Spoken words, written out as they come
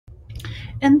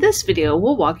In this video,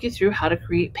 we'll walk you through how to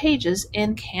create pages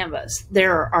in Canvas.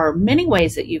 There are many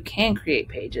ways that you can create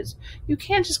pages. You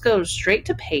can just go straight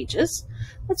to pages.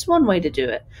 That's one way to do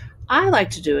it. I like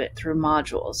to do it through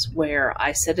modules where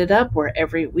I set it up where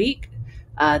every week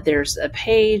there's a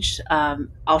page.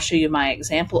 I'll show you my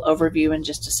example overview in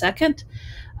just a second.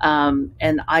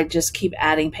 And I just keep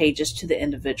adding pages to the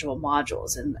individual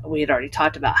modules. And we had already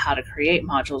talked about how to create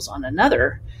modules on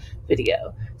another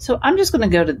video. So I'm just going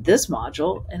to go to this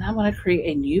module and I'm going to create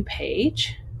a new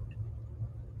page.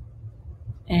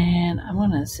 And I'm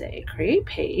going to say create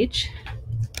page,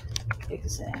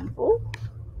 example,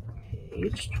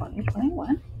 page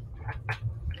 2021.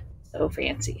 So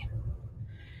fancy.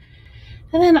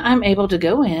 And then I'm able to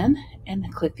go in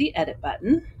and click the edit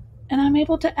button. And I'm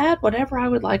able to add whatever I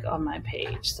would like on my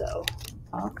page. So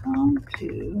welcome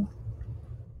to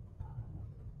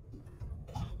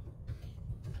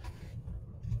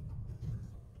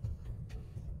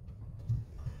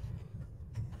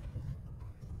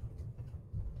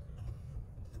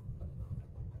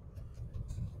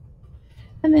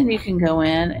and then you can go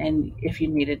in and if you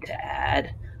needed to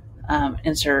add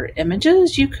insert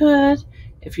images, you could.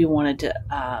 If you wanted to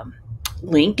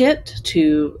link it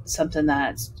to something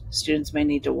that students may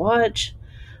need to watch,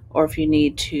 or if you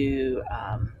need to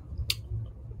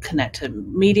connect to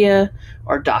media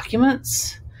or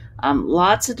documents,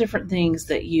 lots of different things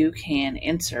that you can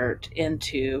insert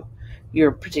into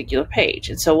your particular page.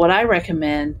 And so what I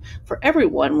recommend for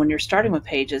everyone when you're starting with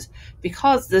pages,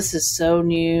 because this is so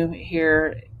new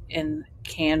here in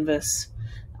Canvas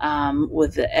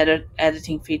with the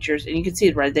editing features, and you can see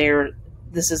it right there,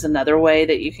 this is another way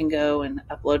that you can go and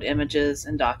upload images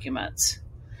and documents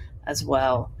as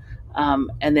well.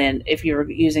 And then if you're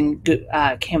using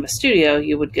Canvas Studio,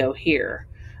 you would go here.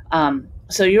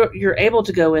 So you're able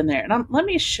to go in there. And let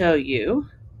me show you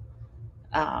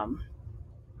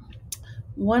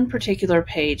one particular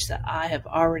page that I have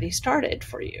already started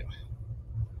for you.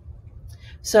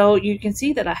 So you can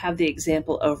see that I have the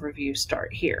example overview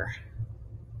start here.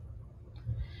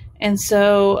 And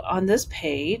so on this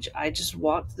page, I just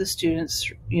walked the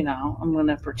students, I'm going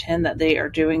to pretend that they are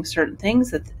doing certain things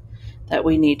that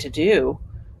we need to do.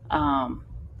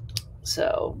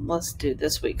 So let's do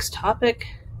this week's topic.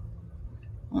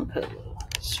 I'll put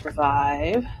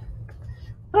survive.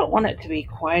 I don't want it to be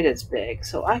quite as big,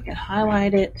 so I can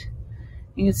highlight it.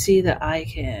 You can see that I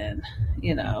can,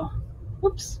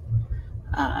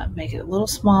 make it a little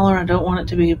smaller. I don't want it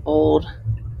to be bold.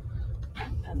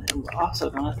 And then we're also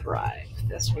going to thrive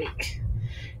this week.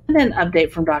 And then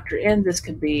update from Dr. N. This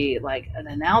could be like an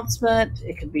announcement.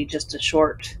 It could be just a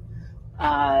short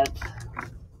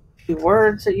few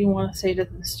words that you want to say to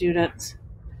the students.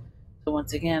 So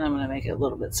once again, I'm going to make it a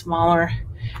little bit smaller.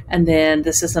 And then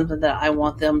this is something that I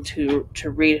want them to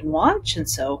read and watch. And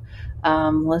so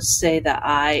let's say that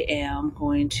I am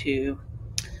going to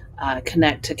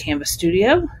connect to Canvas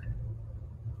Studio.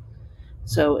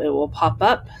 So it will pop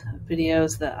up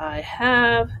videos that I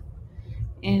have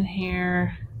in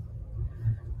here.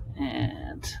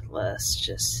 And let's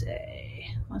just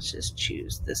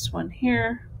choose this one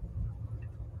here.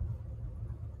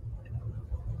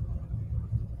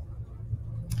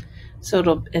 So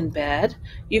it'll embed.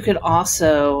 You could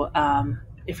also,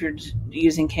 if you're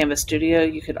using Canvas Studio,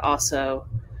 you could also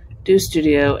do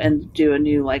Studio and do a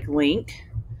new link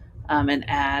and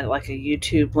add like a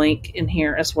YouTube link in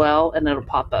here as well, and it'll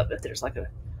pop up if there's like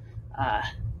a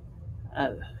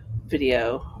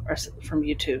video or from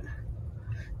YouTube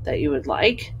that you would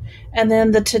like. And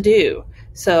then the to-do.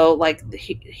 So like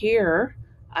here,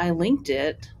 I linked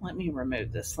it. Let me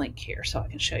remove this link here so I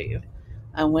can show you.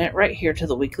 I went right here to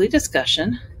the weekly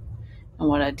discussion, and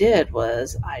what I did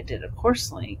was I did a course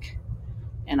link,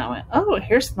 and I went, oh,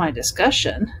 here's my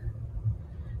discussion,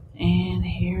 and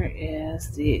here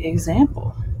is the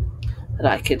example that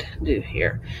I could do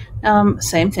here.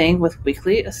 Same thing with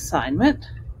weekly assignment.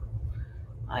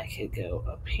 I could go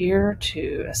up here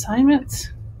to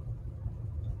assignments.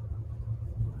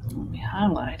 Let me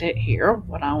highlight it here,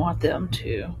 what I want them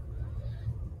to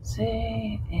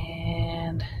say,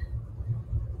 and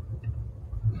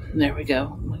there we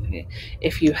go.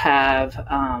 If you have,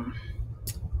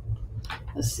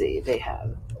 let's see, they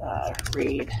have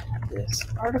read this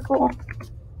article.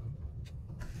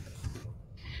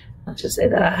 Let's just say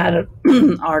that I had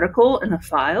an article in a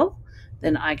file.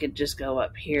 Then I could just go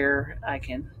up here. I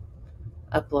can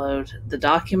upload the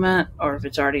document, or if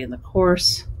it's already in the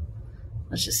course,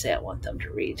 let's just say I want them to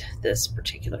read this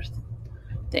particular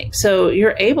thing. So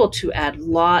you're able to add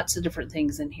lots of different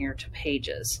things in here to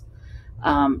pages.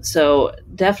 So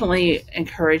definitely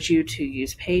encourage you to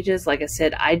use pages. Like I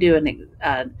said, I do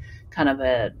kind of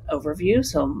an overview.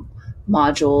 So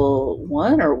module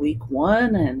 1 or week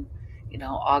 1, and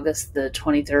August the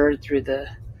 23rd through the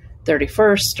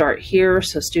 31st start here,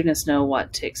 so students know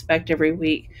what to expect every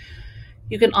week.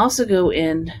 You can also go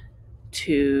in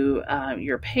to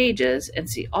your pages and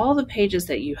see all the pages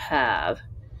that you have,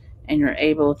 and you're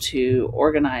able to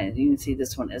organize. You can see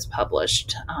this one is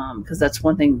published, because that's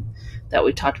one thing that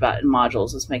we talked about in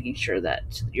modules, is making sure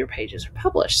that your pages are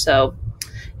published. So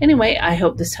anyway, I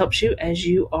hope this helps you as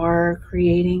you are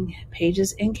creating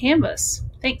pages in Canvas.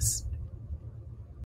 Thanks.